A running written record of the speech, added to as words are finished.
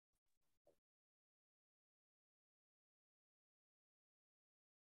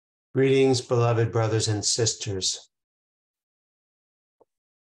Greetings, beloved brothers and sisters.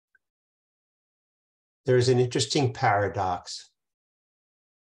 There is an interesting paradox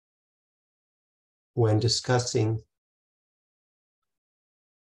when discussing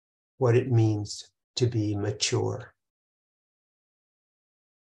what it means to be mature.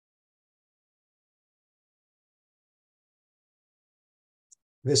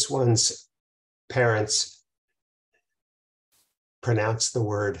 This one's parents pronounce the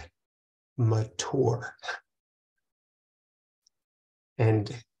word mature,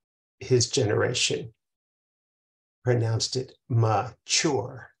 and his generation pronounced it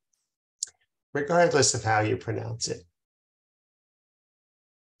mature. Regardless of how you pronounce it,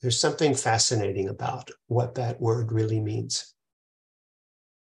 there's something fascinating about what that word really means.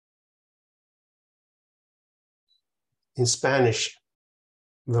 In Spanish,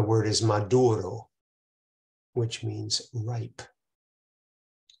 the word is maduro, which means ripe.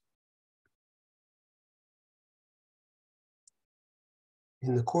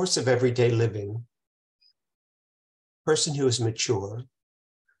 In the course of everyday living, a person who is mature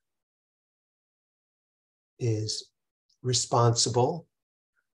is responsible,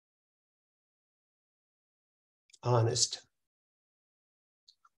 honest,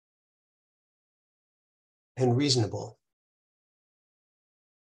 and reasonable.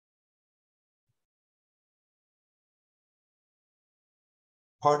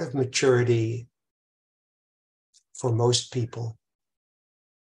 Part of maturity for most people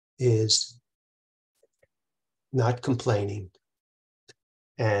is not complaining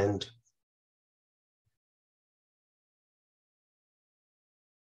and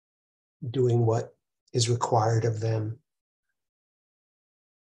doing what is required of them.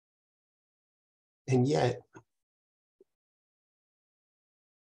 And yet,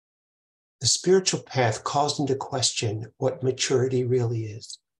 the spiritual path calls into question what maturity really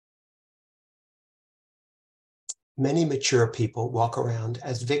is. Many mature people walk around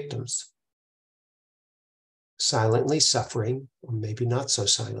as victims, silently suffering, or maybe not so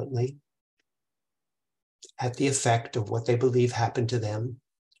silently, at the effect of what they believe happened to them,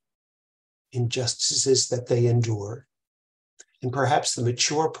 injustices that they endure. And perhaps the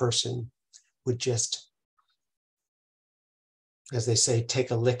mature person would just, as they say,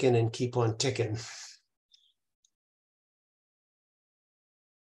 take a licking and keep on ticking.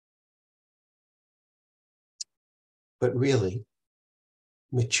 But really,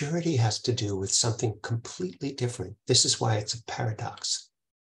 maturity has to do with something completely different. This is why it's a paradox.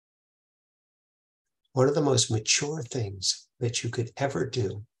 One of the most mature things that you could ever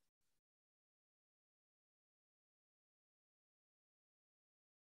do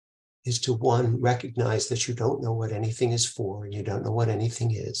is to, one, recognize that you don't know what anything is for and you don't know what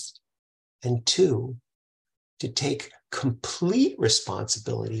anything is. And two, to take complete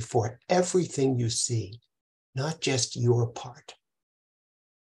responsibility for everything you see, not just your part.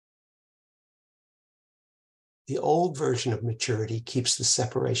 The old version of maturity keeps the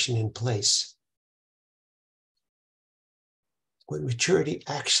separation in place. What maturity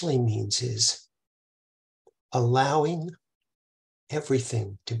actually means is allowing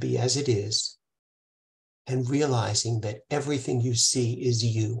everything to be as it is and realizing that everything you see is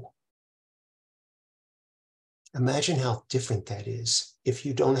you. Imagine how different that is if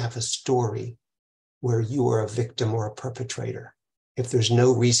you don't have a story where you are a victim or a perpetrator, if there's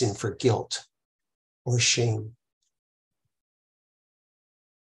no reason for guilt or shame.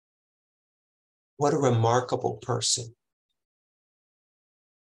 What a remarkable person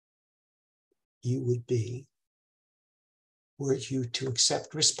you would be were you to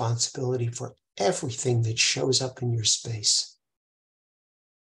accept responsibility for everything that shows up in your space,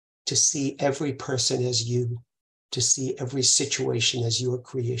 to see every person as you, to see every situation as your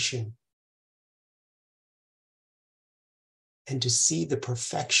creation, and to see the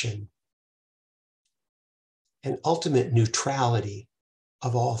perfection and ultimate neutrality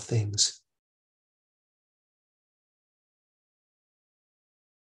of all things.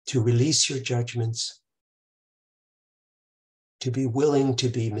 To release your judgments, to be willing to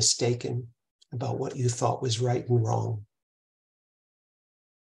be mistaken about what you thought was right and wrong,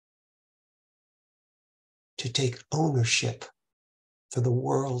 to take ownership for the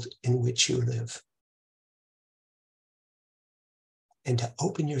world in which you live, and to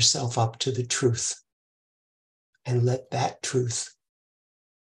open yourself up to the truth and let that truth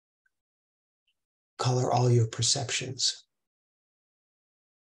color all your perceptions.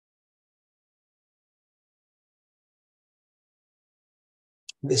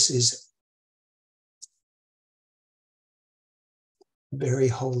 This is very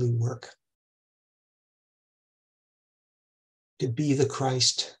holy work. To be the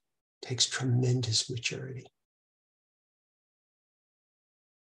Christ takes tremendous maturity.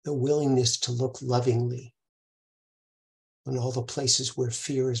 The willingness to look lovingly on all the places where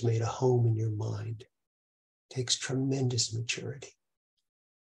fear has made a home in your mind takes tremendous maturity.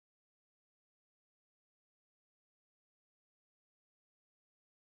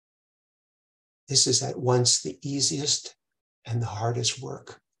 This is at once the easiest and the hardest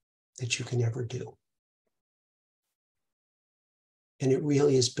work that you can ever do. And it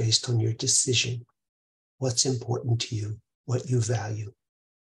really is based on your decision, what's important to you, what you value.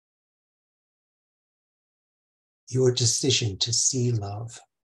 Your decision to see love,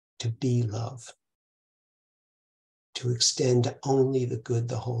 to be love, to extend only the good,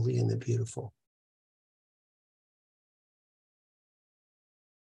 the holy, and the beautiful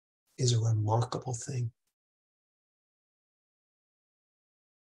is a remarkable thing.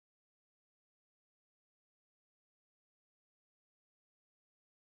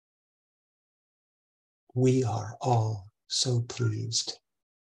 We are all so pleased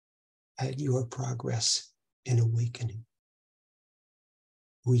at your progress in awakening.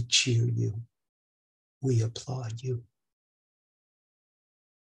 We cheer you. We applaud you.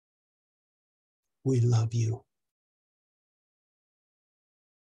 We love you.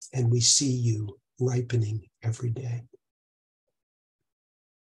 And we see you ripening every day.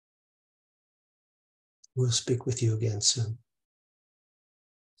 We'll speak with you again soon.